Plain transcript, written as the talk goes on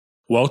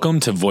Welcome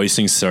to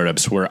Voicing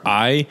Startups, where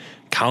I,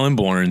 Colin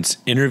Borns,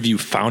 interview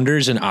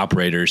founders and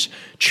operators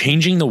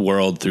changing the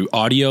world through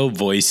audio,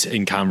 voice,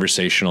 and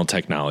conversational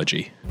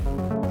technology.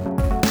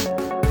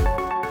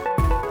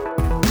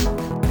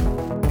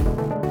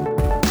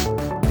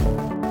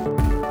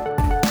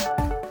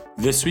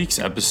 This week's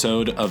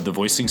episode of the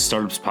Voicing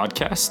Startups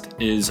podcast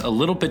is a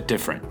little bit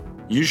different.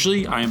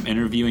 Usually I am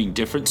interviewing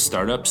different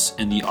startups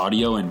in the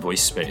audio and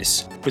voice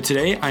space, but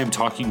today I am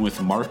talking with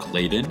Mark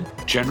Layden,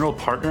 general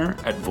partner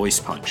at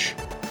VoicePunch.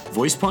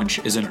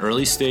 VoicePunch is an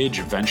early stage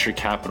venture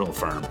capital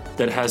firm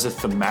that has a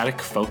thematic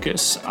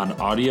focus on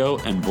audio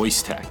and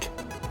voice tech.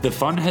 The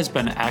fund has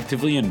been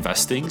actively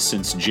investing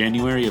since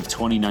January of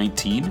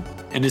 2019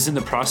 and is in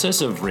the process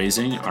of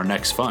raising our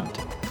next fund.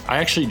 I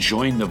actually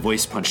joined the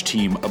VoicePunch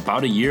team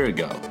about a year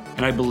ago,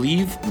 and I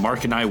believe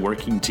Mark and I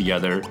working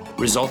together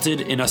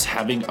resulted in us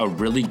having a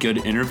really good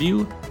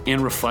interview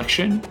and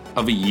reflection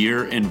of a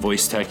year in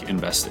voice tech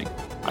investing.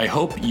 I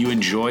hope you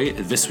enjoy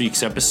this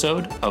week's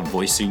episode of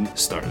Voicing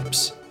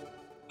Startups.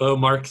 Hello,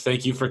 Mark.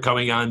 Thank you for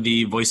coming on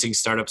the Voicing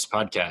Startups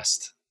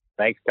podcast.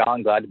 Thanks,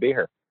 Colin. Glad to be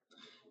here.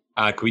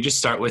 Can we just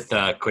start with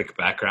a quick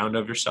background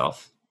of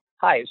yourself?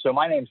 Hi, so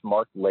my name's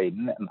Mark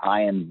Layden, and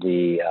I am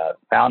the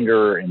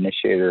founder,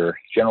 initiator,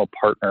 general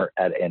partner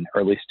at an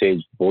early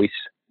stage voice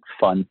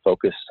fund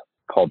focus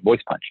called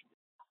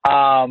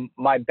VoicePunch.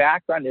 My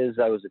background is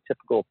I was a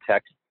typical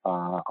tech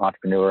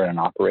entrepreneur and an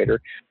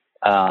operator.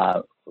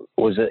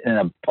 Was in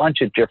a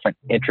bunch of different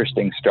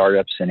interesting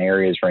startups in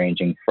areas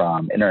ranging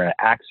from internet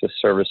access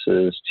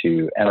services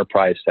to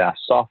enterprise SaaS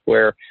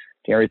software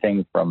to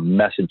everything from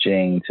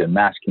messaging to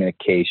mass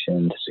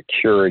communication to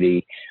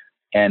security,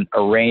 and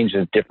a range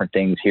of different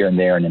things here and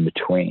there and in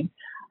between.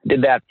 I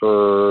did that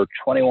for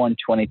 21,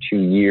 22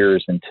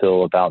 years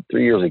until about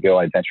 3 years ago,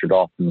 I ventured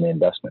off from the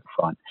investment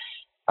front,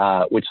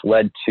 which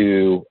led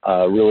to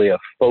really a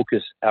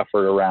focused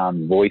effort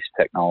around voice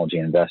technology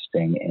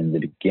investing in the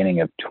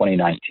beginning of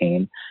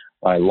 2019.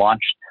 I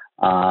launched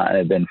and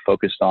have been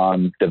focused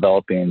on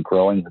developing and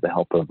growing with the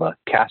help of a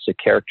cast of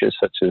characters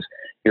such as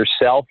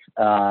yourself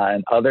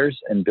and others,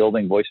 and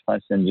building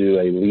VoicePunch into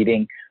a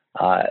leading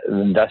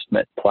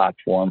investment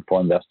platform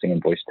for investing in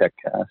voice tech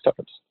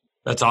startups.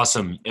 That's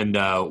awesome. And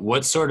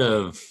what sort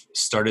of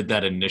started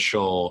that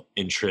initial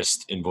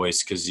interest in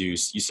voice? Because you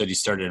said you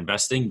started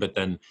investing, but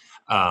then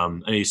I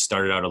know you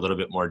started out a little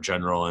bit more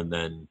general and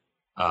then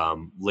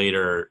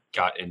later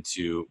got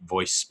into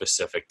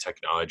voice-specific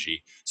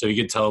technology. So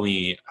you could tell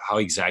me how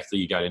exactly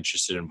you got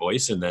interested in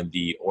voice and then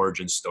the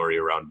origin story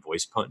around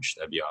VoicePunch.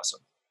 That'd be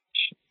awesome.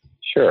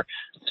 Sure.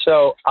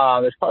 So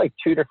there's probably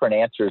two different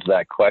answers to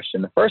that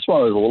question. The first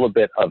one was a little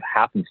bit of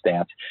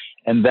happenstance,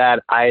 and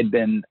that I had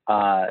been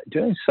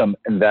doing some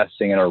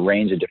investing in a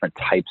range of different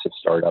types of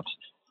startups,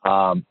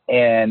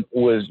 and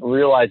was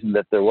realizing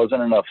that there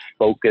wasn't enough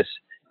focus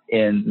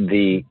in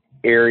the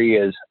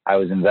areas I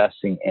was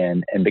investing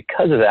in. And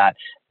because of that,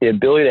 the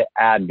ability to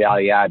add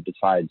value add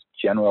besides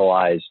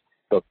generalized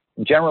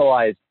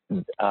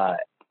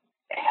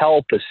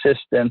help,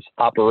 assistance,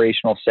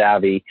 operational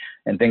savvy,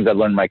 and things I've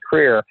learned in my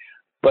career,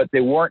 but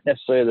they weren't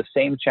necessarily the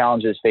same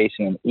challenges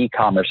facing an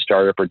e-commerce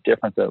startup or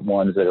different than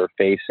ones that are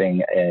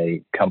facing a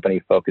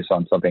company focused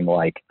on something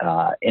like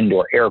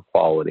indoor air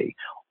quality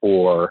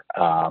or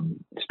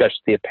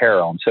specialty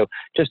apparel. And so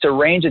just a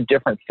range of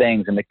different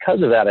things. And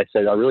because of that, I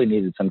said I really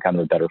needed some kind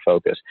of a better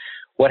focus.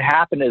 What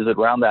happened is that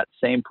around that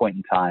same point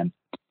in time,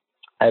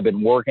 I had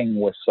been working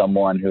with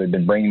someone who had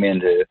been bringing me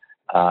into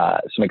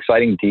some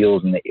exciting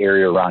deals in the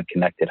area around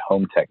connected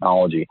home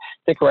technology,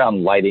 think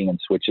around lighting and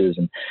switches,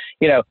 and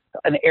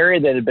an area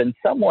that had been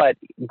somewhat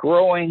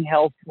growing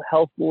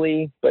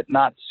healthily, but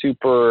not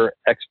super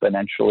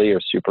exponentially or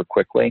super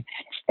quickly.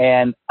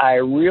 And I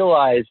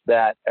realized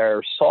that,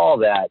 or saw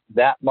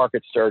that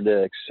market started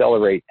to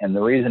accelerate, and the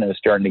reason it was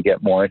starting to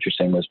get more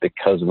interesting was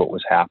because of what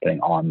was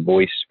happening on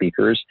voice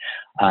speakers,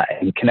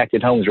 and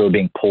connected homes really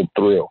being pulled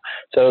through.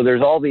 So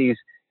there's all these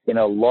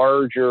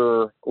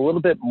larger, a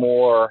little bit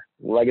more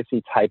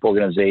legacy type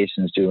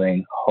organizations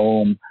doing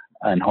home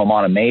and home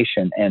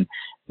automation. And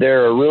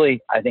they're really,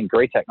 I think,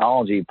 great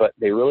technology, but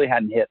they really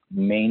hadn't hit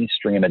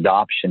mainstream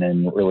adoption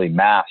and really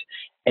mass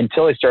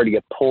until they started to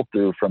get pulled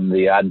through from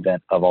the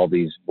advent of all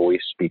these voice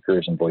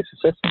speakers and voice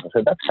assistants. I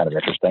said, that's kind of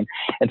interesting.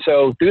 And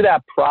so through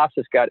that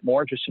process, got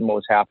more interested in what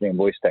was happening in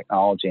voice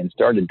technology and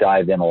started to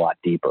dive in a lot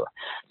deeper.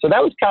 So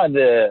that was kind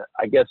of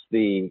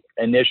the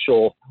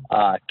initial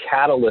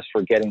catalyst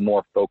for getting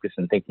more focused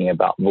and thinking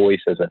about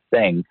voice as a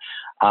thing,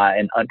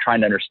 and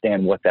trying to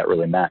understand what that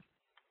really meant.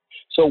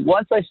 So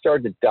once I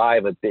started to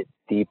dive a bit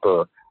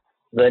deeper,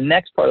 the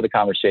next part of the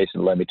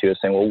conversation led me to is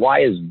saying, well,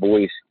 why is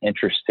voice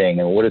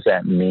interesting, and what does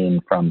that mean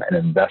from an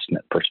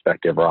investment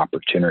perspective or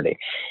opportunity?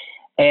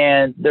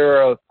 And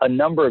there are a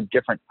number of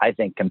different, I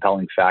think,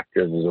 compelling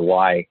factors as to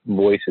why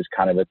voice is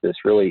kind of at this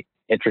really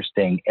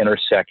interesting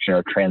intersection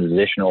or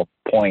transitional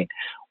point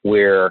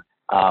where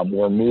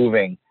we're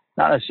moving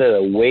not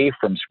necessarily away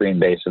from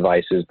screen-based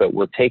devices, but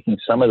we're taking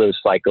some of those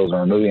cycles and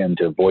we're moving them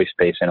to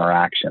voice-based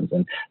interactions.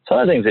 And some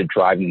of the things that are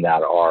driving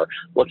that are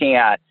looking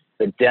at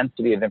the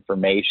density of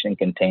information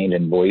contained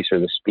in voice or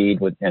the speed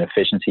and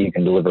efficiency you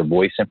can deliver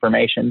voice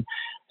information.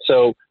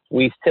 So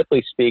we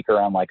typically speak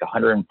around like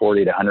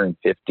 140 to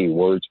 150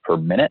 words per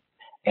minute.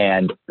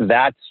 And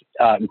that's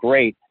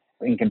great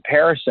in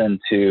comparison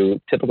to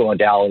typical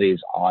modalities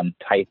on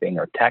typing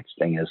or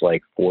texting is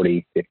like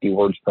 40, 50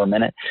 words per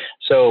minute.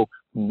 So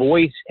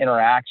voice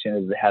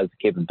interaction has the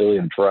capability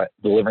of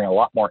delivering a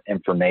lot more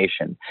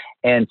information.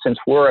 And since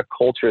we're a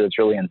culture that's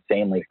really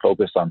insanely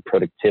focused on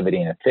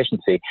productivity and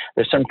efficiency,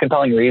 there's some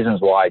compelling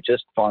reasons why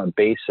just from a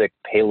basic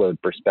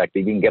payload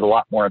perspective, you can get a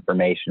lot more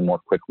information more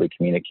quickly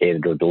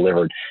communicated or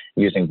delivered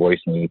using voice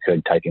than you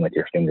could typing with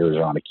your fingers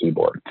or on a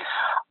keyboard.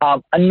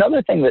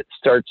 Another thing that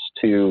starts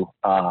to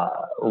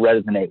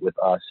resonate with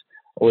us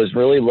was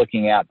really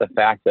looking at the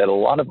fact that a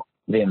lot of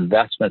the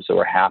investments that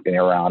were happening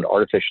around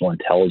artificial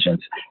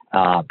intelligence,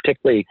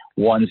 particularly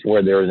ones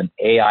where there was an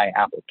AI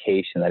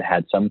application that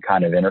had some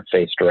kind of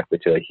interface directly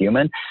to a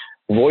human,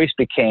 voice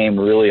became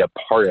really a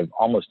part of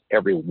almost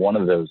every one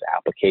of those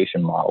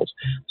application models.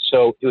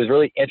 So it was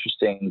really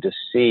interesting to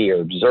see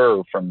or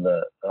observe from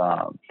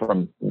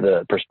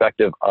the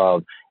perspective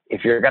of,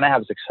 if you're going to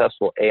have a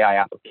successful AI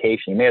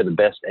application, you may have the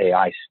best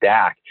AI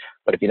stack,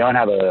 but if you don't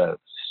have a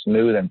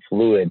smooth and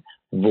fluid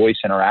voice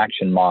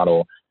interaction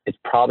model, it's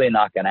probably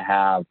not going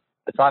to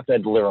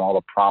deliver all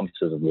the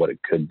promises of what it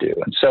could do.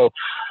 And so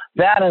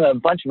that and a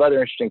bunch of other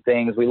interesting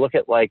things, we look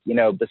at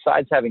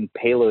besides having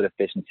payload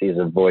efficiencies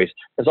of voice,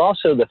 there's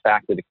also the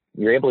fact that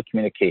you're able to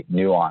communicate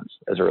nuance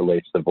as it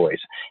relates to voice.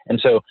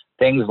 And so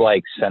things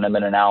like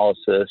sentiment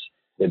analysis,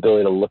 the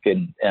ability to look at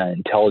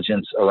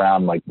intelligence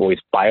around like voice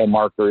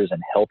biomarkers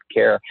and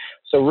healthcare.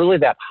 So really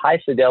that high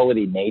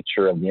fidelity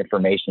nature of the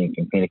information you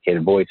can communicate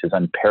in voice is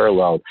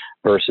unparalleled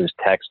versus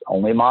text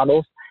only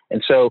models.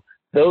 And so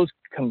those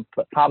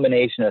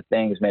combination of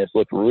things made us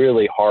look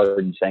really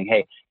hard and saying,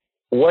 hey,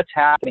 what's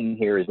happening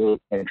here is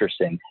really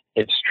interesting.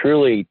 It's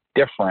truly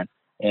different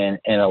in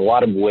a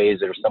lot of ways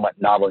that are somewhat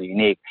novel and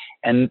unique.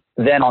 And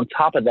then on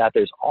top of that,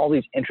 there's all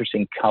these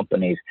interesting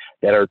companies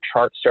that are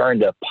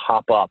starting to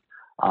pop up,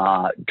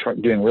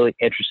 doing really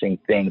interesting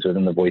things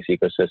within the voice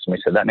ecosystem.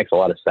 We said that makes a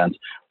lot of sense.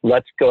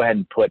 Let's go ahead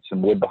and put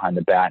some wood behind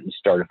the bat and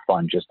start a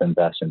fund just to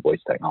invest in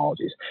voice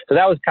technologies. So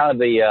that was kind of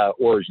the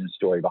origin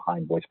story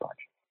behind VoicePunch.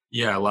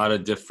 Yeah, a lot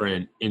of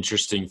different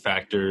interesting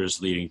factors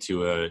leading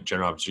to a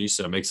general opportunity.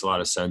 So it makes a lot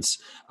of sense.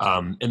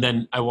 And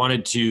then I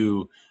wanted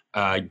to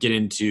get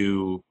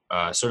into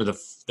sort of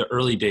the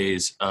early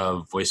days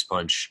of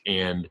VoicePunch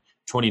and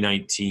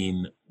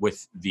 2019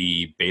 with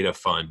the beta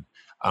fund.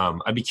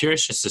 I'd be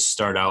curious just to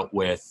start out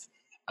with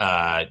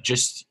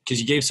just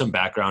because you gave some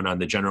background on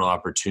the general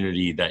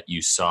opportunity that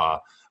you saw,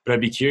 but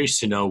I'd be curious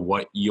to know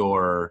what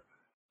your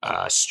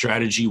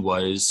strategy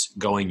was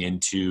going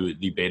into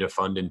the beta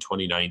fund in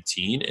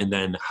 2019, and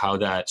then how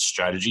that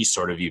strategy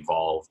sort of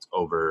evolved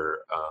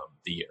over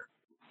the year.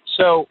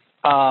 So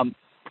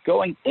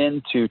going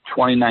into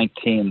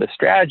 2019, the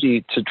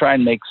strategy to try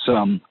and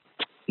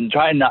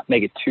not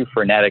make it too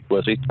frenetic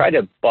was we tried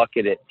to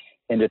bucket it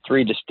into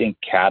three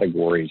distinct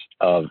categories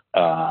of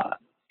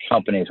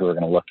companies we were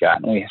going to look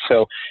at. And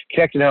so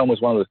Connected Home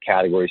was one of those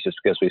categories just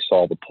because we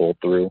saw the pull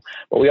through.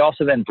 But we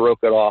also then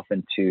broke it off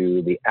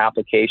into the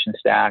application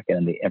stack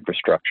and the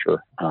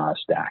infrastructure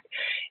stack.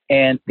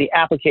 And the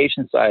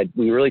application side,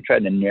 we really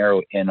tried to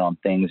narrow in on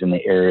things in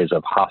the areas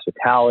of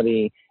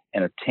hospitality,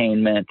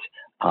 entertainment,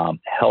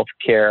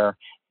 healthcare,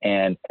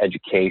 and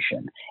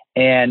education.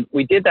 And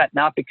we did that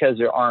not because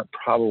there aren't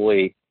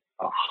probably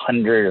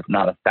 100, if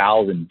not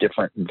 1,000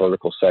 different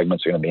vertical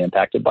segments are going to be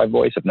impacted by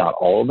voice, if not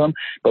all of them,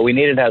 but we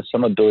needed to have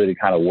some ability to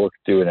kind of work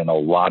through it in a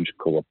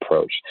logical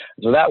approach.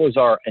 So that was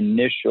our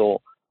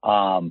initial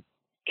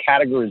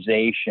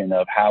categorization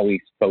of how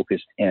we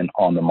focused in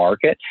on the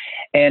market.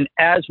 And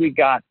as we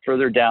got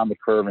further down the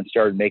curve and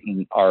started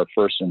making our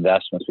first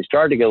investments, we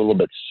started to get a little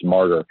bit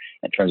smarter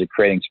in terms of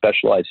creating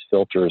specialized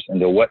filters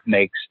into what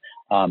makes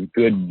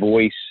good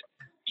voice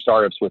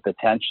startups with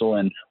potential,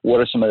 and what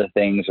are some of the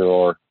things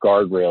or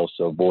guardrails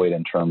to avoid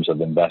in terms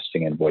of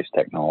investing in voice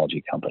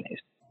technology companies?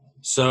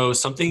 So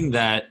something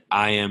that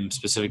I am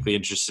specifically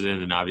interested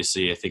in, and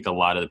obviously I think a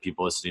lot of the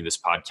people listening to this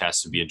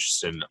podcast would be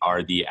interested in,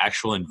 are the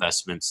actual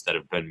investments that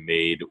have been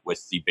made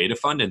with the beta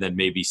fund, and then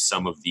maybe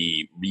some of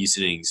the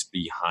reasonings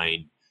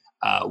behind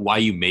why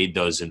you made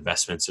those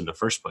investments in the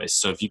first place.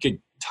 So if you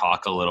could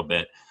talk a little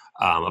bit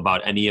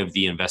about any of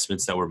the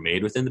investments that were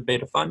made within the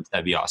beta fund,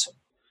 that'd be awesome.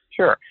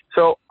 Sure.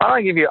 So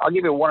I'll give you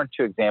one or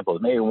two examples,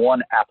 maybe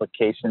one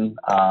application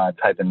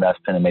type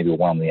investment and maybe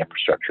one on the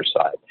infrastructure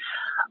side.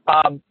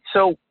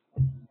 So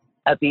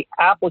at the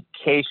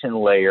application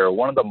layer,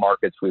 one of the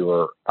markets we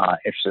were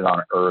interested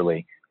on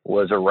early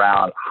was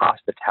around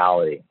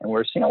hospitality. And we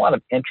were seeing a lot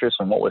of interest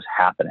in what was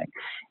happening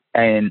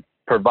and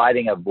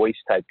providing a voice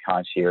type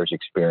concierge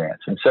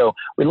experience. And so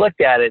we looked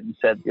at it and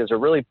said, there's a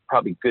really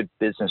probably good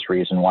business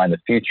reason why in the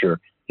future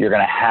you're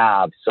going to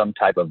have some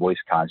type of voice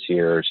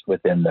concierge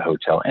within the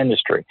hotel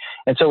industry.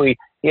 And so we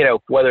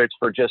whether it's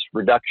for just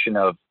reduction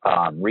of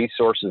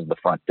resources at the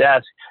front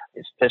desk,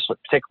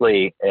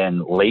 particularly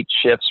in late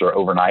shifts or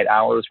overnight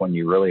hours when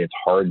it's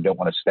hard, you don't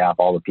want to staff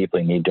all the people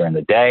you need during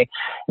the day.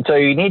 And so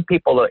you need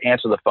people to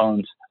answer the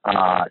phones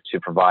to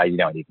provide,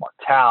 I need more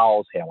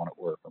towels. Hey, I want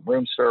to order from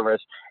room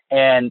service.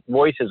 And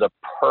voice is a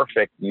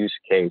perfect use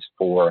case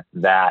for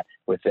that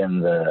within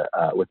the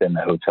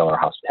hotel or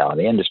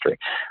hospitality industry.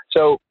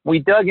 So we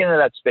dug into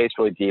that space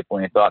really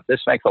deeply and thought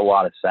this makes a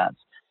lot of sense.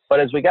 But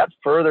as we got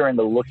further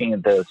into looking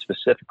at those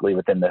specifically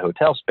within the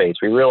hotel space,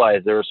 we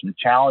realized there were some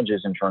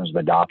challenges in terms of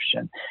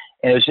adoption.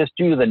 And it was just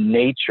due to the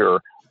nature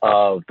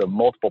of the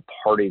multiple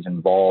parties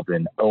involved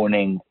in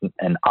owning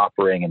and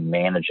operating and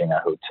managing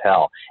a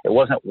hotel. It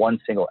wasn't one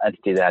single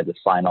entity that had to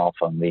sign off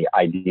on the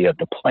idea of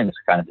deploying this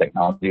kind of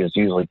technology. It was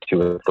usually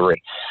two or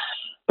three.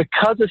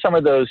 Because of some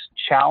of those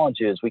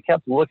challenges, we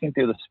kept looking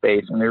through the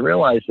space and we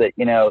realized that,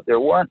 there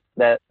weren't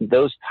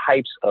those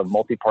types of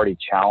multi-party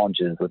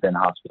challenges within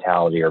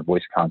hospitality or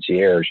voice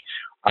concierge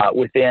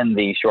within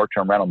the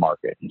short-term rental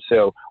market. And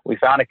so we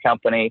found a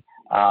company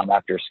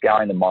after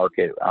scouring the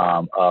market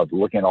of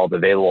looking at all the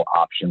available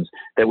options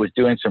that was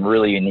doing some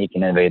really unique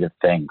and innovative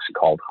things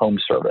called Home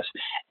Service.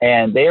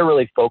 And they are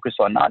really focused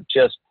on not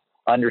just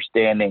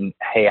understanding,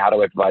 hey, how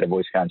do I provide a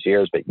voice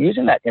concierge, but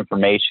using that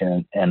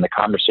information and the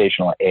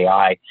conversational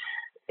AI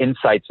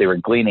insights they were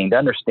gleaning to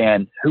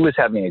understand who was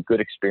having a good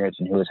experience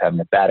and who was having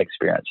a bad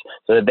experience,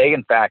 so that they,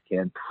 in fact, can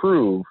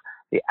improve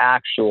the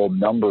actual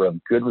number of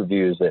good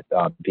reviews that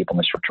people in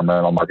the short-term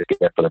rental market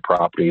get for their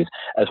properties,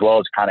 as well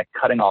as kind of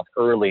cutting off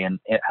early and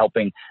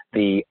helping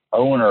the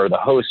owner, the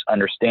host,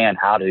 understand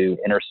how to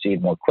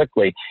intercede more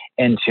quickly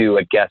into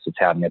a guest that's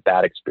having a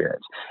bad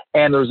experience.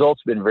 And the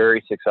results have been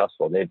very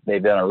successful.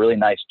 They've done a really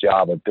nice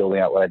job of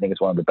building out what I think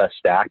is one of the best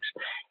stacks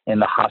in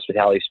the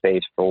hospitality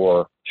space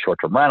for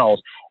short-term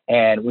rentals.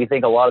 And we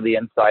think a lot of the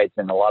insights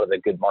and a lot of the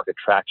good market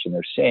traction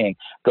they're seeing,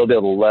 they'll be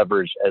able to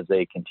leverage as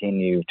they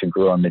continue to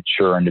grow and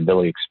mature and to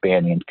really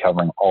expanding and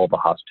covering all the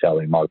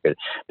hospitality market,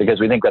 because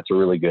we think that's a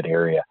really good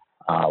area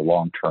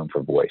long-term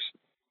for voice.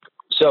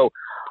 So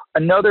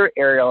another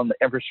area on the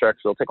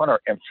infrastructure, we'll take on our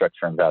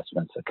infrastructure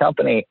investments. A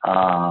company,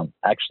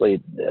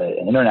 actually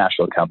an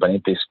international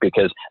company,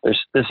 because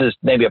this is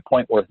maybe a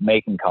point worth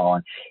making,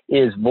 Colin,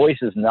 is voice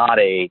is not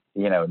a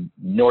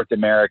North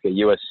America,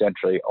 U.S.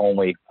 centrally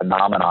only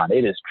phenomenon.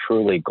 It is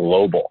truly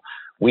global.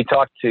 We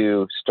talk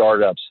to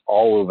startups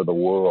all over the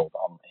world,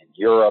 in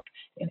Europe,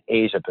 in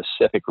Asia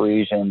Pacific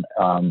region,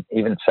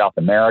 even South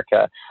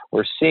America.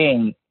 We're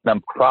seeing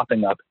them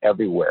cropping up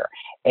everywhere.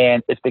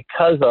 And it's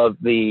because of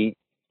the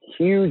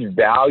huge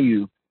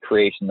value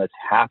creation that's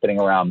happening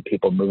around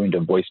people moving to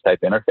voice type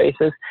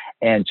interfaces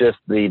and just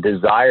the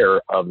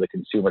desire of the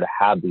consumer to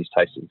have these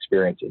types of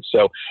experiences.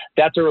 So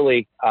that's a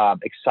really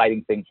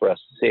exciting thing for us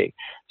to see.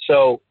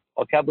 So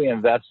a company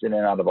invested in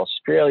out of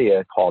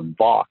Australia called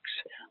Vox,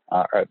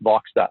 or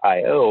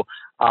Vox.io,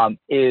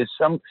 is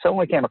someone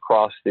we came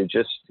across through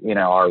just,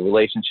 our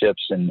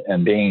relationships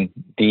and being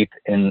deep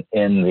in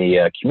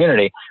the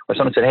community, where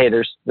someone said, hey,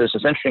 there's this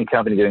interesting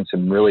company doing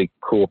some really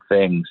cool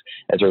things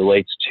as it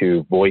relates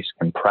to voice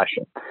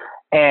compression.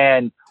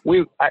 And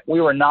we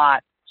were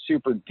not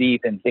super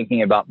deep in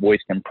thinking about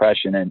voice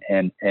compression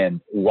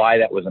and why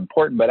that was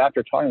important. But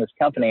after talking to this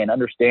company and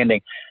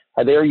understanding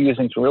how they're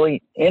using some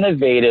really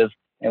innovative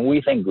and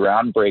we think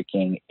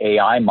groundbreaking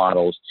AI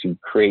models to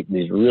create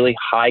these really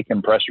high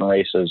compression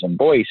ratios in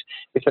voice,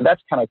 because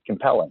that's kind of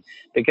compelling.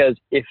 Because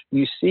if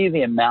you see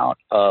the amount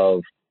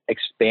of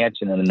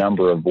expansion in the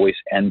number of voice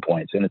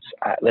endpoints, and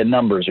the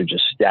numbers are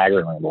just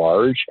staggeringly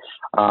large,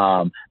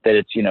 that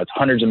it's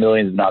hundreds of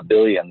millions, not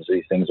billions,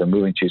 these things are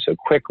moving to so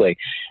quickly.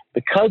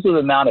 Because of the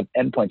amount of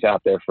endpoints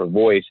out there for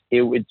voice,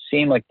 it would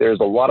seem like there's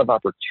a lot of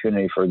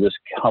opportunity for this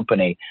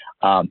company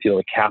to be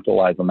able to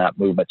capitalize on that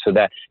movement, so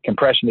that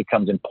compression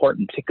becomes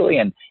important, particularly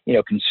in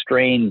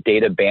constrained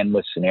data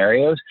bandwidth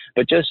scenarios.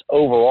 But just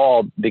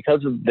overall,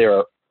 because of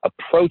their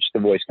approach to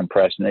voice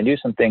compression, they do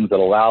some things that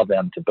allow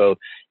them to both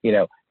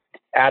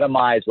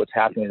atomize what's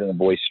happening in the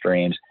voice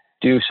streams,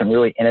 do some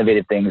really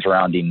innovative things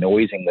around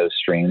denoising those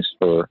streams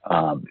for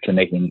to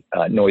making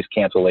noise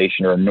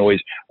cancellation or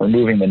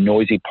removing the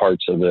noisy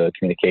parts of the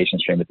communication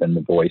stream within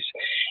the voice,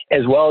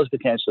 as well as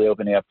potentially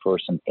opening up for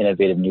some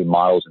innovative new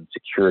models and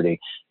security,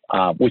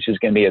 which is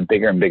going to be a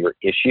bigger and bigger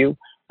issue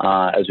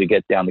as we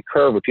get down the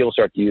curve. When people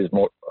start to use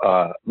more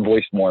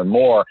voice more and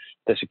more,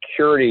 the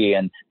security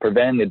and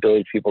preventing the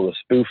ability for people to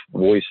spoof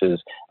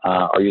voices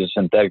or use a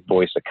synthetic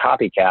voice, a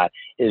copycat,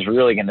 is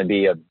really going to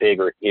be a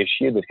bigger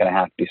issue that's going to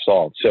have to be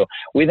solved. So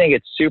we think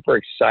it's super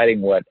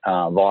exciting what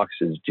Vox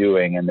is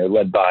doing, and they're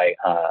led by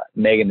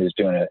Megan, who's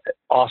doing an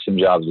awesome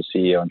job as a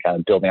CEO and kind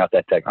of building out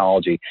that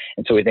technology.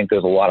 And so we think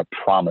there's a lot of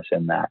promise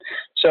in that.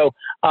 So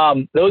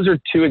those are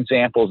two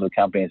examples of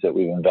companies that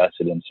we've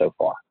invested in so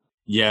far.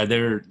 Yeah,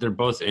 they're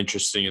both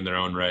interesting in their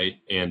own right,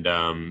 and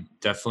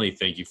definitely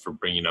thank you for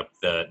bringing up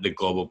the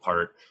global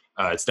part.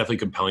 It's definitely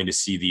compelling to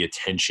see the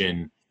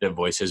attention that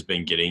voice has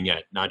been getting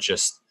at not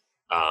just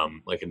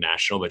like a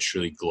national but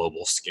truly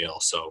global scale.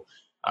 So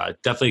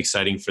definitely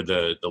exciting for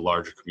the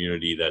larger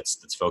community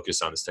that's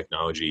focused on this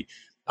technology.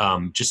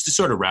 Just to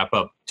sort of wrap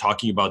up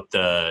talking about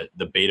the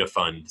beta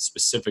fund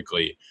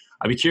specifically,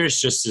 I'd be curious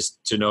just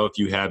to know if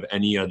you have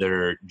any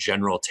other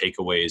general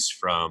takeaways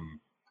from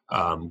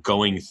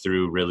going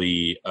through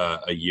really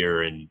a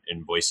year in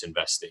voice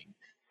investing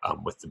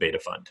with the beta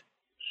fund.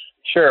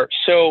 Sure.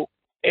 So,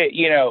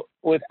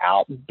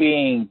 without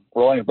being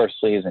rolling up our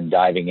sleeves and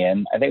diving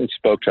in, I think we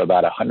spoke to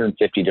about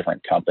 150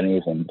 different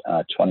companies in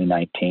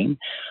 2019.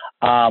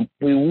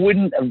 We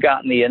wouldn't have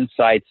gotten the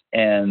insights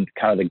and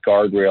kind of the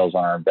guardrails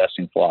on our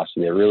investing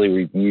philosophy that really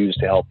we've used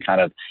to help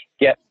kind of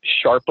get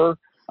sharper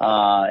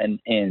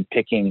in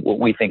picking what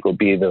we think will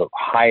be the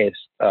highest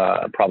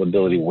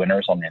probability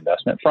winners on the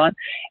investment front.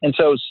 And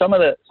so some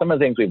of the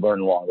things we've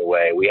learned along the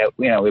way, we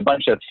have a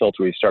bunch of filters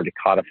we've started to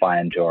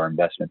codify into our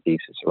investment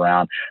thesis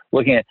around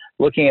looking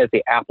at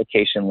the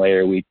application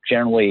layer. We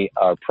generally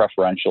are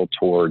preferential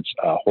towards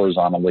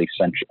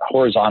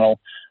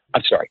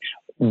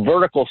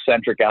vertical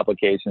centric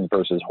applications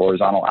versus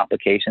horizontal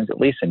applications, at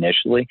least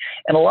initially.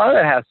 And a lot of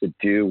that has to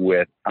do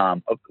with,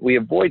 we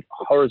avoid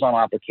horizontal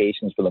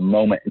applications for the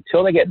moment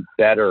until they get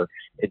better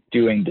at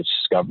doing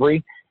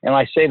discovery. And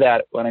I say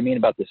that, what I mean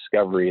about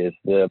discovery is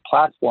the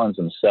platforms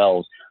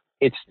themselves,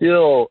 it's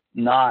still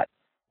not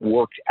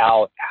worked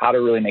out how to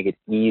really make it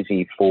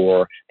easy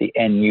for the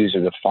end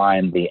user to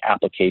find the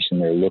application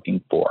they're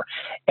looking for.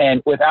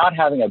 And without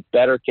having a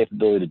better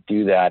capability to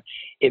do that,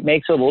 it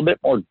makes it a little bit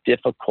more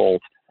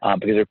difficult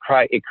because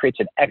it creates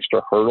an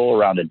extra hurdle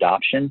around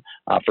adoption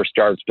for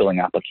startups building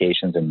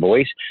applications in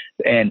voice,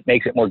 and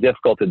makes it more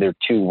difficult if they're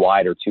too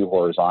wide or too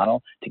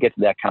horizontal to get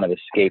to that kind of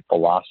escape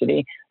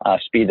velocity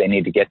speed they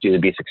need to get to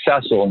be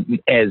successful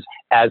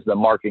as the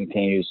market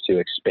continues to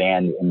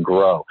expand and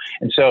grow.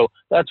 And so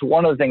that's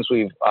one of the things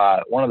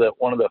one of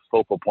the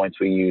focal points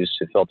we use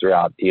to filter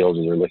out deals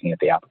as we're looking at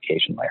the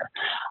application layer.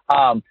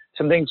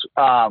 Some things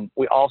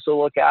we also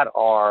look at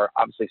are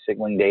obviously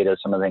signaling data.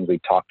 Some of the things we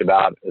talked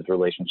about is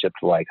relationships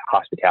like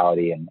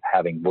hospitality and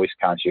having voice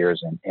concierge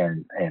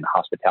in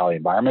hospitality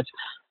environments.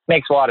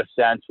 Makes a lot of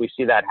sense. We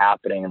see that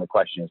happening, and the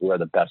question is, where are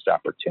the best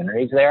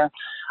opportunities there?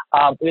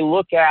 We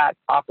look at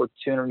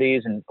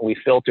opportunities and we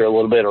filter a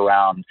little bit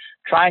around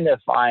trying to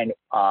find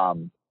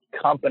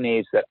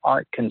companies that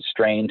aren't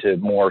constrained to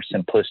more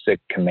simplistic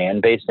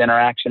command-based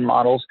interaction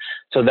models,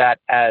 so that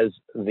as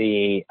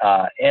the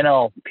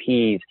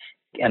NLPs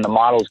and the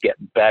models get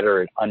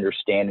better at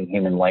understanding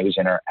human language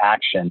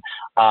interaction,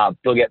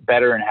 they'll get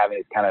better in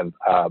having kind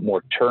of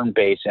more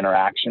turn-based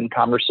interaction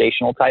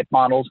conversational type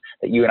models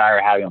that you and I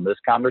are having on this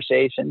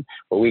conversation,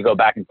 where we go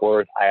back and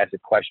forth. I ask a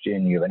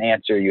question, you have an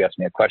answer, you ask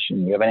me a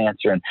question, you have an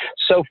answer, and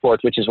so forth,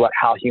 which is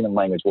how human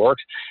language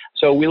works.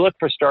 So we look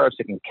for startups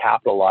that can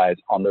capitalize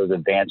on those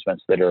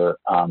advancements that are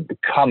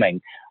coming,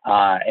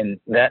 and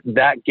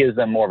that gives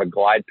them more of a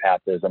glide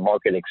path as the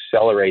market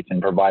accelerates and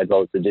provides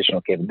all this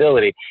additional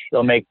capability.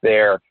 It'll make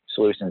their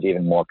solutions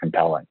even more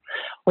compelling.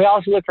 We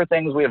also look for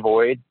things we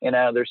avoid.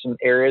 There's some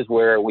areas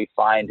where we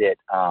find it,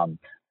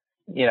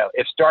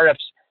 if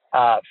startups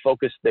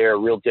focus their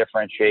real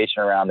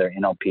differentiation around their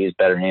NLPs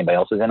better than anybody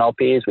else's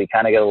NLPs, we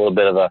kind of get a little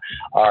bit of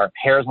our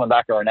hairs on the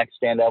back of our neck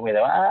stand up. We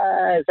go,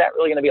 is that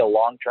really going to be a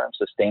long-term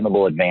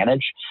sustainable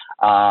advantage?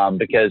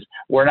 Because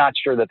we're not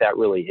sure that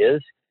really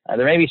is.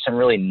 There may be some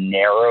really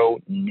narrow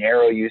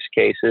use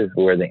cases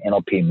where the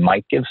NLP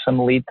might give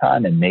some lead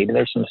time and maybe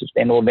there's some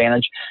sustainable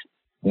advantage,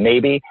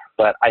 maybe,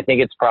 but I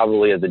think it's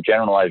probably, as a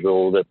generalized rule, a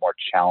little bit more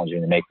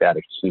challenging to make that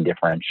a key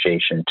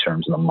differentiation in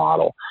terms of the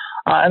model.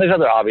 And there's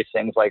other obvious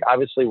things, like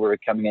obviously we're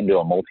coming into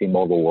a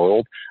multimodal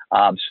world,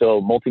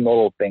 so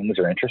multimodal things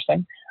are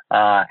interesting.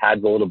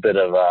 Adds a little bit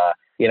of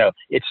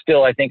it's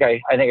still, I think I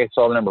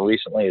saw the number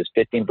recently is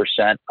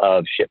 15%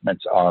 of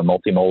shipments are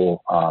multimodal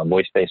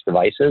voice-based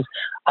devices.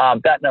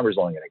 That number is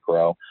only going to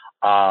grow.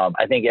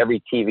 I think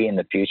every TV in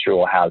the future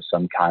will have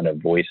some kind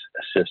of voice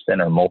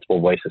assistant or multiple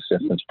voice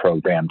assistants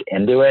programmed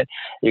into it.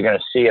 You're going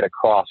to see it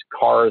across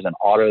cars and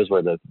autos,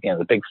 where the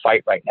big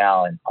fight right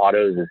now in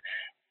autos is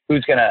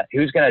who's going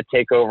to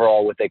take over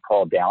all what they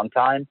call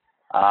downtime.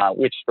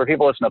 Which for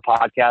people listening to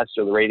podcasts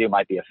or the radio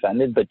might be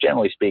offended, but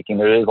generally speaking,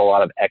 there is a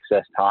lot of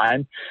excess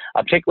time,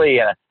 particularly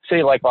in a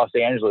city like Los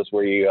Angeles,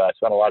 where you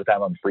spend a lot of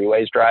time on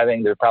freeways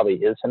driving. There probably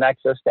is some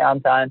excess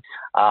downtime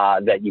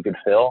that you can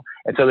fill.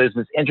 And so there's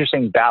this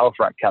interesting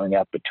battlefront coming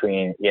up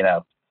between,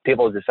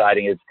 people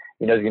deciding is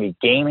it going to be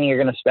gaming you're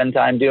going to spend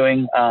time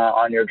doing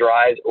on your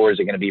drives, or is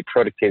it going to be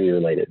productivity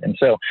related? And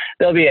so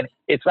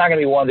it's not going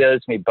to be one of the others,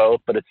 it's going to be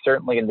both, but it's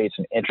certainly going to be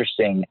some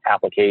interesting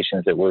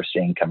applications that we're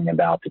seeing coming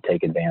about to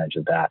take advantage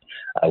of that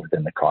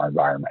within the car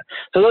environment.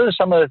 So those are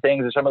some of the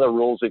things and some of the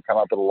rules we've come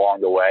up with along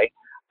the way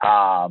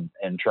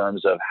in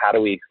terms of how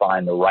do we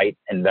find the right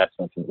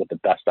investments with the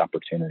best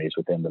opportunities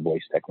within the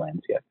voice tech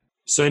landscape.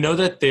 So I know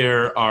that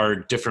there are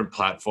different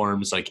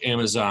platforms like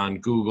Amazon,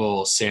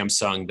 Google,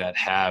 Samsung that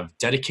have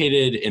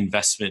dedicated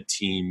investment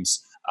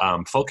teams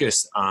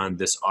focused on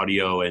this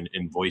audio and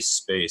voice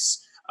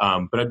space.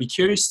 But I'd be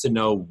curious to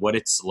know what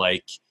it's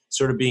like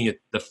sort of being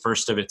the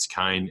first of its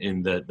kind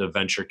in the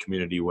venture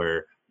community,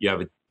 where you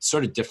have a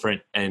sort of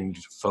different end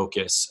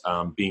focus,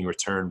 being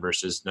return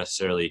versus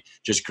necessarily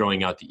just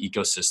growing out the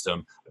ecosystem.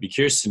 I'd be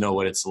curious to know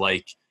what it's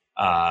like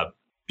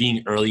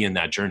being early in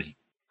that journey.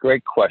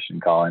 Great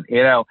question, Colin.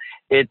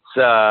 It's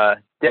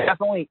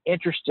definitely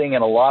interesting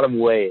in a lot of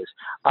ways.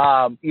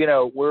 We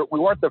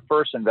weren't the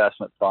first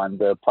investment fund.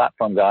 The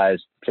platform guys,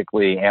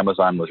 particularly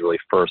Amazon, was really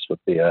first with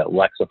the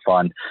Alexa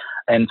fund,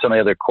 and some of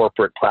the other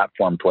corporate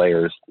platform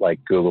players like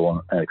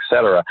Google and et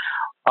cetera,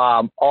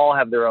 all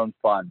have their own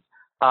funds.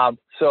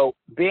 So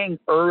being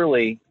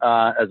early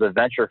as a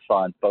venture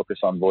fund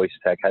focused on voice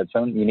tech had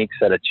some unique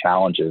set of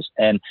challenges.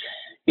 And,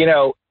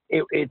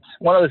 it's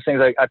one of those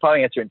things I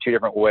probably answer in two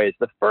different ways.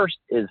 The first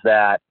is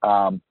that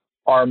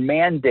our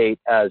mandate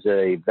as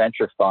a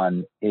venture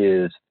fund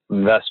is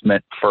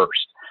investment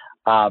first,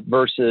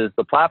 versus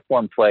the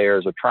platform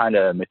players are trying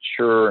to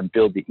mature and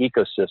build the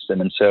ecosystem.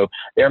 And so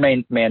their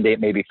main mandate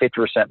may be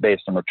 50%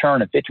 based on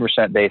return and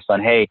 50% based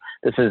on, hey,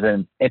 this is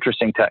an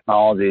interesting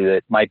technology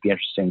that might be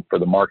interesting for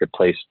the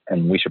marketplace,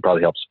 and we should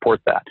probably help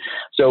support that.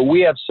 So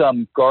we have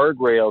some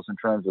guardrails in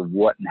terms of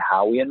what and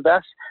how we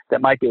invest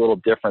that might be a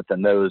little different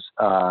than those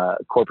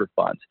corporate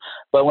funds.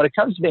 But when it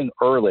comes to being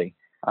early,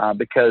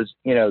 because,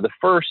 the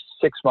first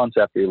 6 months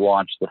after we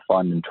launched the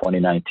fund in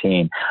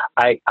 2019,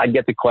 I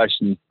get the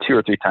question 2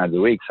 or 3 times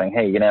a week saying,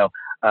 hey,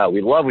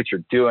 we love what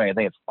you're doing. I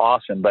think it's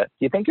awesome, but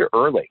do you think you're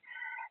early?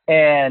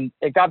 And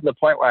it got to the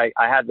point where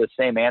I had the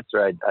same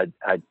answer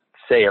I'd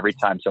say every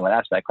time someone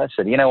asked me that question.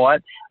 I said, you know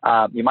what?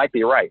 You might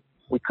be right.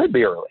 We could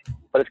be early,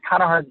 but it's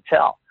kind of hard to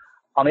tell.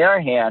 On the other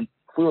hand,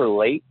 if we were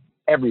late,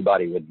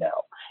 everybody would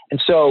know.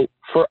 And so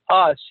for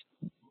us,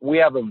 we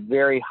have a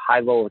very high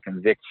level of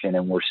conviction,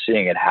 and we're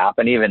seeing it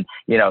happen. Even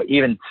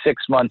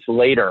 6 months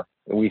later,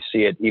 we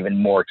see it even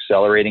more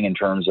accelerating in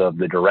terms of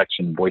the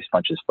direction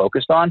VoicePunch is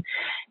focused on.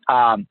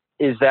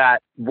 Is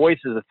that voice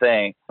is a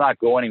thing. It's not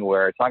going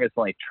anywhere. It's not going to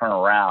suddenly turn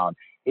around.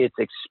 It's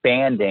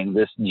expanding.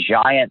 This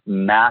giant,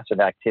 massive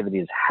activity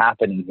is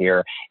happening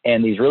here,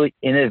 and these really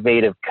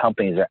innovative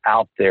companies are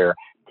out there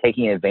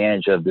taking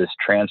advantage of this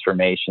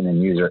transformation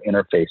in user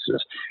interfaces.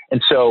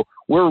 And so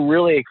we're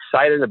really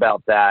excited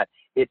about that.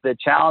 The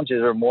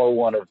challenges are more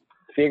one of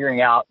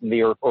figuring out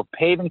or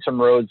paving some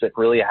roads that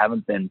really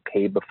haven't been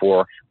paved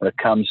before when it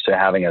comes to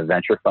having a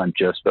venture fund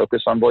just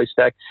focused on voice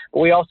tech.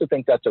 But we also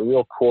think that's a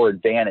real core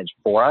advantage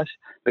for us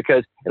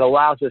because it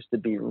allows us to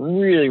be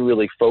really,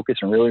 really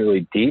focused and really,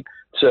 really deep.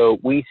 So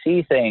we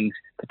see things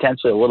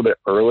potentially a little bit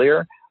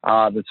earlier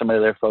than some of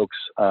the other folks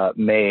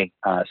may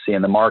see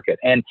in the market.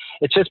 And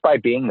it's just by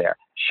being there.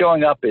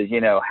 Showing up is,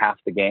 half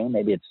the game.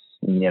 Maybe it's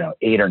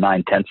 8 or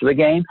 9/10 of the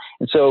game.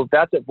 And so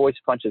that's what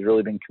VoicePunch has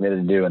really been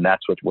committed to do, and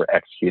that's what we're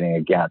executing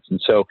against.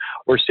 And so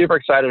we're super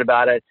excited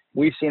about it.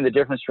 We've seen the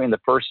difference between the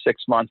first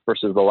 6 months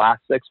versus the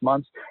last 6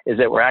 months is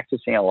that we're actually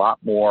seeing a lot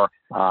more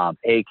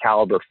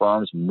A-caliber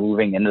firms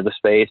moving into the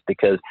space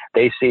because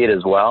they see it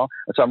as well.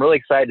 And so I'm really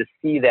excited to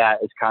see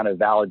that as kind of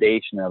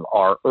validation of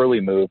our early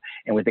move,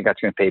 and we think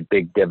that's going to pay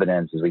big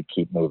dividends as we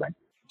keep moving.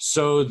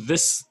 So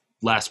this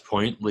last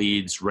point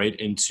leads right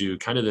into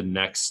kind of the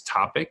next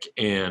topic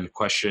and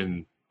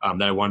question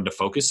that I wanted to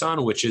focus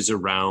on, which is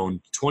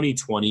around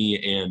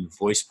 2020 and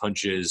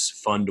VoicePunch's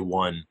Fund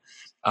One.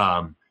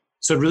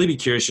 So I'd really be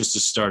curious just to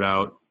start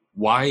out,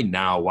 why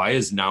now? Why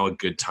is now a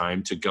good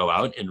time to go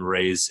out and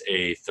raise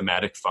a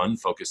thematic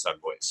fund focused on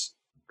voice?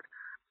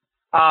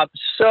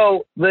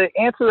 So the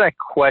answer to that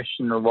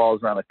question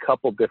revolves around a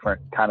couple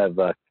different kind of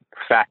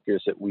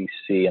factors that we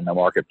see in the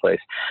marketplace.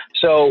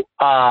 So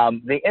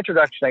the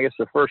introduction, I guess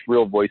the first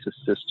real voice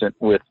assistant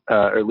with,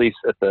 or at least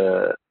at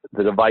the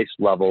device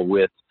level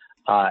with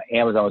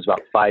Amazon was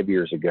about 5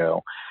 years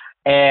ago.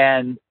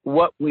 And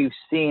what we've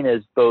seen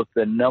is both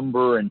the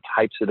number and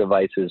types of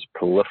devices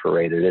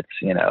proliferated. It's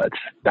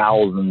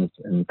thousands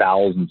and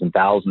thousands and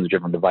thousands of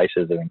different devices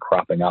that have been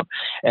cropping up,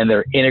 and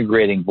they're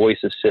integrating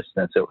voice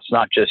assistants. So it's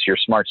not just your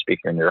smart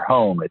speaker in your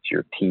home, it's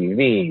your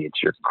TV,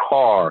 it's your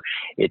car,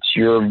 it's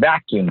your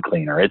vacuum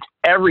cleaner.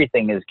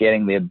 Everything is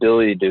getting the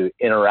ability to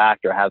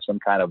interact or have some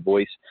kind of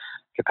voice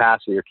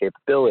capacity or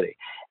capability.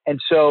 And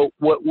so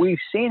what we've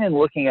seen in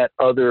looking at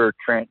other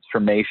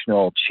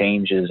transformational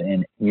changes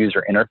in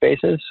user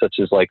interfaces, such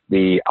as like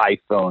the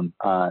iPhone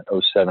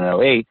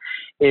 07, 08,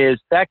 is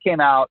that came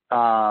out,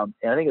 and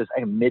I think it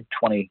was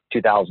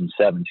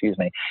mid-2007,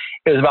 It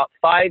was about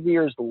 5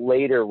 years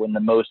later when the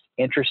most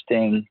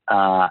interesting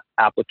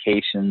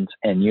applications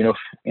and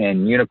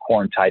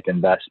unicorn type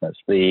investments,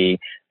 the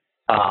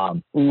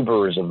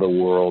Ubers of the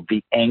world,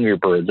 the Angry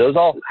Birds, those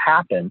all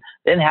happened.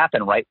 They didn't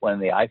happen right when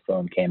the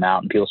iPhone came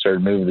out and people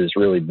started moving to this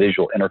really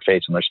visual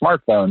interface on their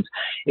smartphones.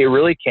 It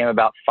really came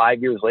about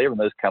 5 years later when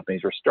those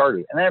companies were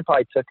started. And then it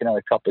probably took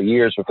another couple of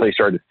years before they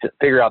started to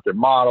figure out their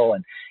model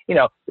and,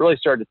 really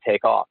started to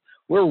take off.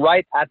 We're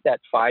right at that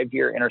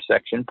 5-year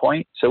intersection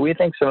point. So we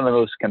think some of the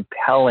most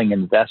compelling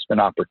investment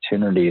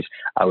opportunities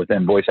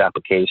within voice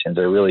applications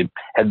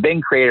have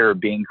been created or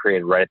being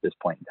created right at this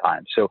point in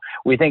time. So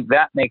we think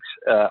that makes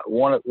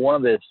one of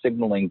the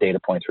signaling data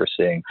points we're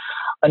seeing.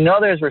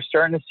 Another is we're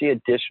starting to see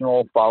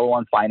additional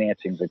follow-on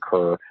financings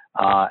occur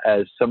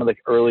as some of the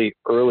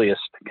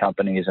earliest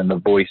companies in the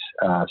voice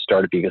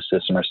startup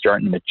ecosystem are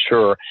starting to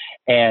mature,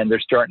 and they're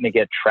starting to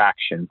get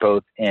traction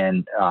both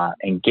in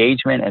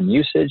engagement and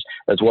usage,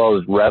 as well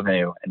as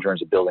revenue in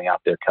terms of building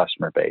out their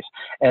customer base.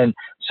 And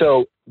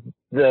so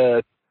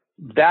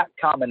that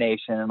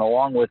combination, and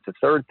along with the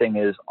third thing,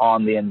 is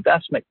on the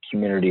investment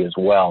community as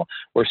well.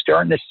 We're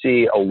starting to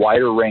see a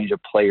wider range of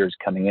players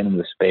coming into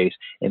the space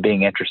and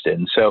being interested.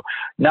 And so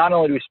not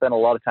only do we spend a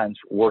lot of time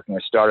working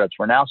with startups,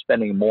 we're now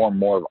spending more and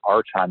more of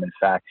our time, in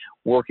fact,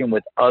 working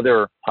with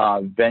other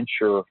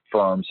venture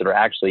firms that are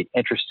actually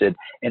interested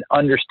in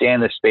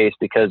understanding the space,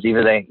 because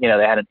either they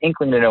had an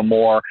inkling to know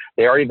more,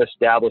 they already have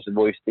established a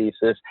voice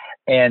thesis,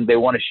 and they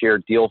want to share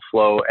deal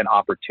flow and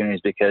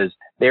opportunities because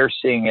they're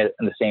seeing it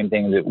in the same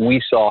thing that we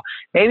saw,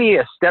 maybe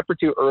a step or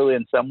two early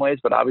in some ways,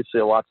 but obviously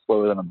a lot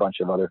slower than a bunch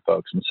of other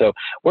folks. And so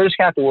we're just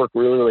going to have to work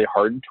really, really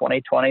hard in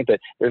 2020, but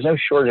there's no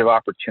shortage of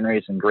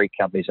opportunities and great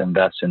companies to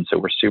invest in. So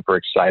we're super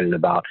excited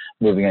about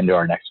moving into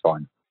our next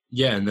fund.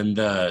 Yeah, and then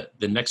the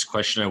next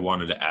question I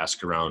wanted to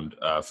ask around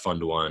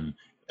Fund One,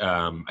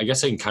 I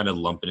guess I can kind of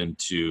lump it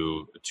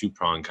into a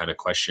two-pronged kind of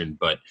question,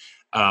 but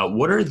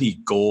what are the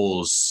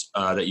goals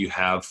that you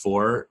have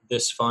for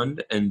this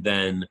fund? And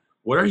then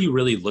what are you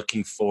really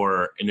looking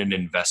for in an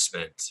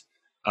investment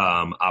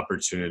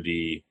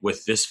opportunity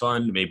with this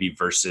fund, maybe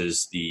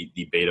versus the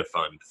beta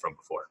fund from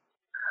before?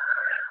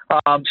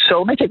 So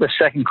let me take the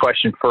second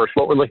question first,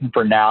 what we're looking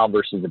for now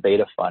versus the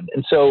beta fund.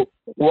 And so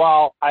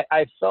while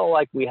I felt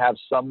like we have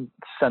some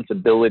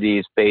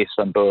sensibilities based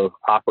on both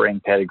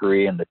operating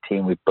pedigree and the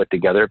team we put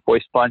together at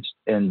Voice Punch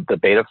in the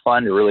beta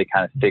fund to really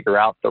kind of figure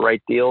out the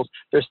right deals,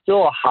 there's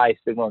still a high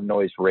signal to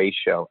noise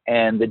ratio.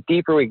 And the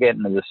deeper we get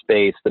into the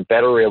space, the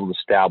better we're able to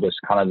establish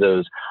kind of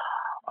those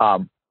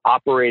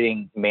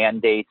operating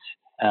mandates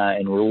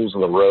and rules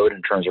of the road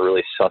in terms of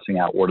really sussing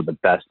out what are the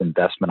best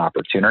investment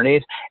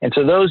opportunities. And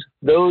so those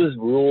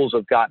rules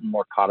have gotten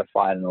more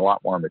codified and a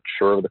lot more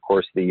mature over the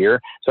course of the year.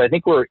 So I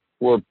think we're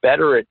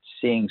better at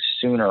seeing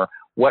sooner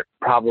what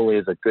probably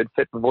is a good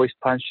fit for Voice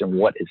Punch and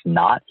what is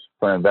not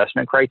for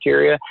investment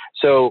criteria.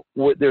 So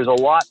there's a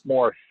lot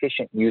more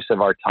efficient use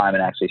of our time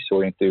in actually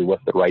sorting through what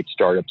the right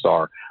startups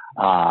are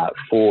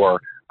for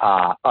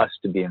us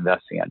to be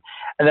investing in.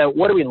 And then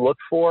what do we look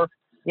for?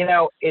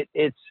 The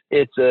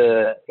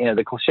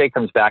cliche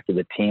comes back to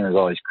the team is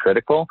always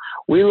critical.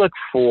 We look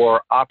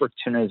for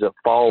opportunities that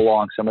follow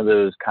along some of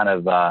those kind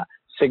of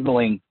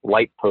signaling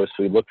light posts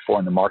we look for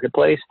in the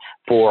marketplace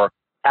for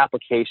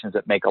applications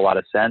that make a lot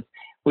of sense.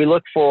 We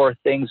look for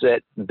things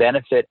that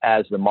benefit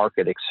as the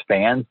market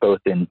expands,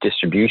 both in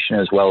distribution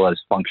as well as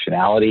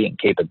functionality and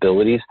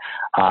capabilities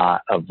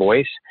of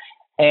voice.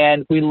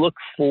 And we look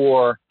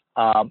for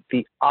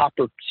the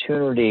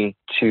opportunity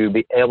to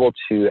be able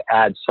to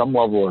add some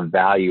level of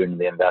value into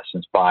the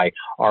investments by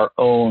our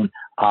own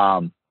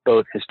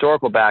both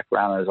historical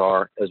background as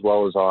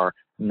well as our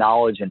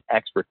knowledge and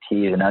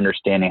expertise and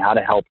understanding how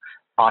to help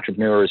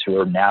entrepreneurs who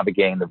are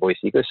navigating the voice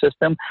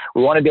ecosystem.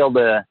 We want to be able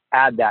to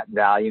add that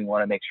value and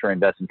want to make sure we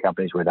invest in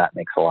companies where that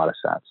makes a lot of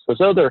sense. So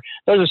those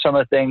are some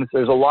of the things.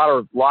 There's a lot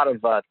of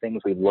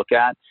things we look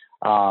at.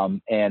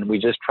 And we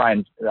just try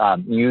and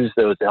use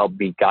those to help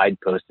be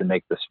guideposts and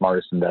make the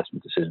smartest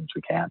investment decisions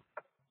we can.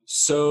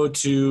 So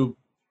to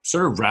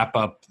sort of wrap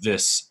up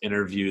this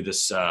interview,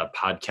 this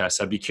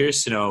podcast, I'd be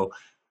curious to know,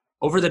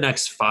 over the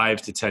next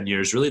 5 to 10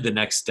 years, really the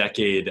next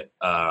decade,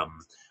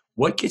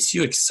 what gets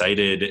you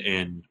excited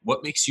and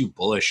what makes you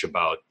bullish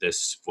about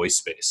this voice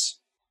space?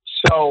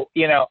 So,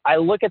 I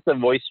look at the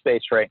voice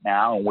space right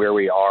now and where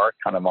we are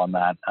kind of on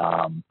that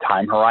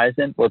time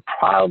horizon. We're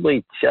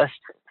probably just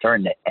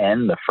starting to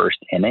end the first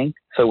inning.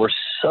 So we're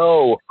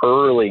so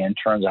early in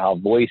terms of how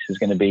voice is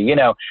going to be,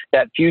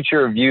 that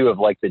future view of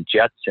like the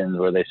Jetsons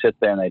where they sit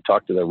there and they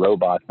talk to the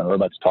robots and the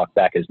robots talk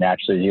back as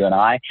naturally as you and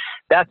I.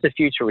 That's the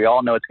future. We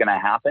all know it's going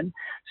to happen.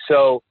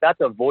 So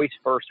that's a voice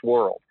first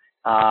world.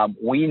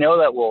 We know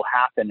that will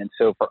happen. And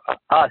so for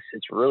us,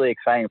 it's really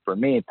exciting. For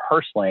me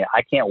personally,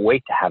 I can't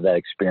wait to have that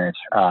experience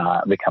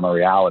become a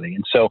reality.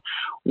 And so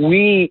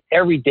we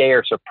every day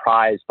are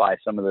surprised by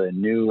some of the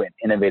new and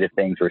innovative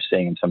things we're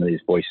seeing in some of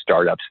these voice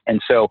startups.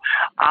 And so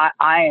I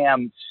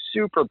am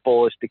super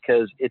bullish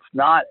because it's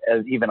not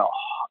even a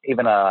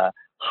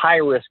high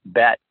risk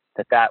bet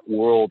that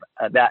world,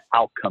 that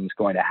outcome is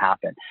going to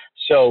happen.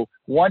 So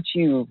once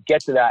you get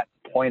to that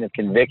point of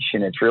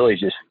conviction, it's really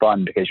just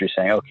fun because you're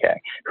saying,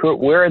 okay,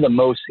 where are the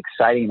most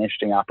exciting and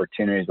interesting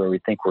opportunities where we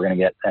think we're going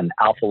to get an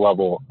alpha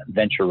level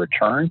venture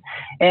return,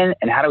 and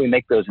how do we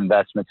make those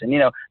investments? And,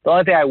 the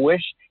only thing I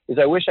wish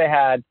I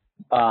had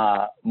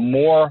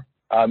move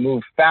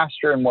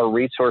faster and more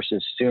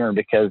resources sooner,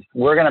 because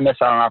we're going to miss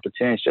out on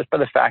opportunities just by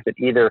the fact that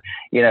either,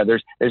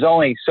 there's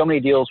only so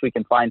many deals we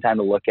can find time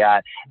to look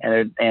at,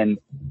 and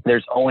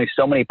there's only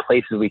so many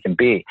places we can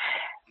be.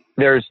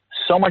 There's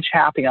so much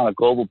happening on a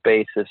global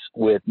basis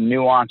with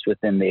nuance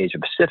within the Asia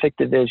Pacific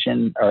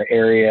division or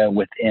area,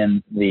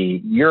 within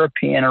the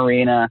European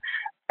arena,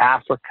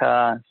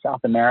 Africa, South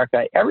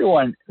America,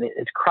 everyone,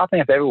 it's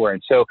cropping up everywhere.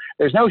 And so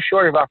there's no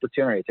shortage of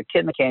opportunity. It's a kid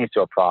in the candy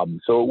store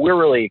problem. So what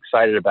we're really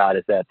excited about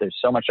is that there's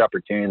so much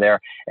opportunity there,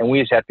 and we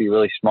just have to be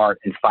really smart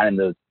in finding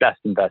those best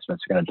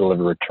investments that are going to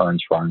deliver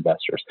returns for our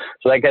investors.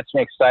 So that gets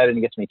me excited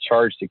and gets me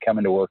charged to come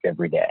into work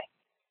every day.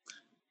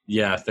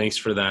 Yeah, thanks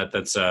for that.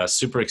 That's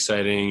super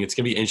exciting. It's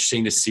going to be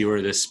interesting to see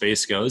where this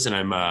space goes, and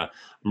I'm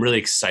really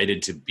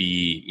excited to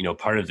be,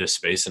 part of this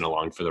space and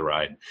along for the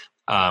ride.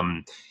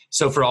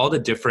 So for all the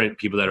different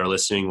people that are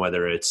listening,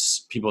 whether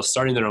it's people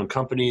starting their own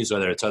companies,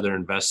 whether it's other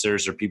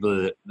investors or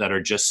people that are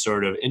just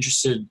sort of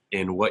interested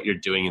in what you're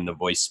doing in the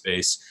voice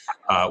space,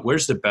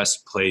 where's the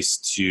best place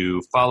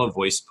to follow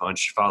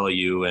VoicePunch, follow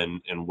you,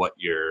 and what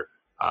you're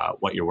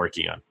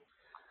working on?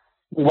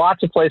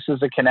 Lots of places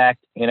to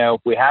connect.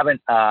 If we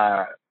haven't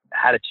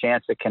had a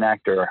chance to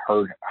connect or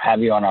have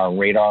you on our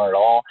radar at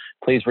all,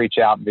 please reach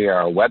out via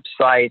our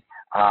website.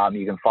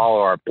 You can follow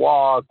our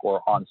blog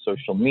or on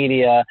social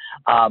media.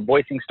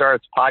 Voicing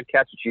Startups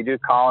Podcast, which you do,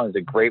 Colin, is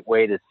a great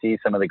way to see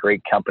some of the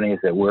great companies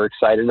that we're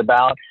excited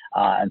about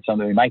and some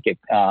that we might get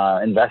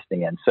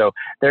investing in. So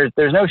there's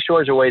no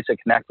shortage of ways to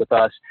connect with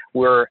us.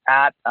 We're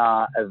at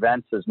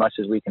events as much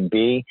as we can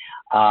be.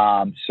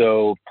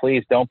 So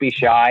please don't be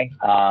shy.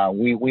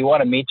 We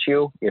want to meet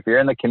you. If you're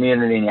in the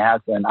community and you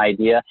have an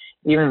idea,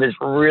 even if it's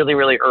really,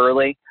 really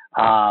early,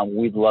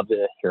 we'd love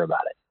to hear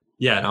about it.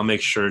 Yeah, and I'll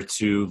make sure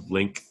to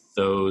link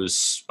those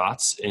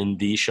spots in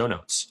the show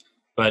notes.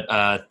 But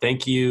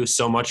thank you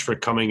so much for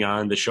coming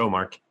on the show,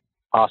 Mark.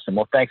 Awesome.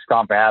 Well, thanks,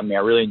 Colin, for having me. I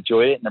really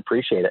enjoyed it and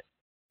appreciate it.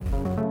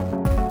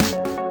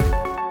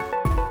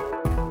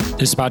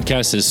 This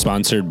podcast is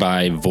sponsored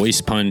by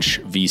VoicePunch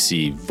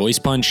VC.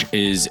 VoicePunch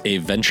is a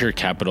venture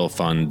capital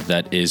fund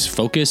that is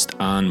focused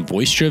on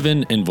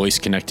voice-driven and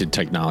voice-connected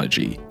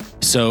technology.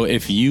 So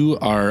if you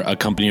are a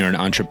company or an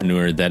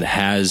entrepreneur that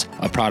has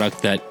a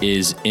product that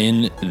is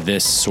in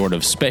this sort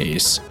of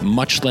space,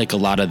 much like a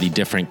lot of the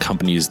different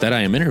companies that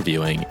I am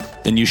interviewing,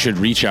 then you should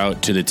reach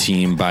out to the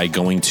team by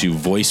going to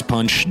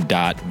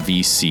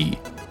voicepunch.vc.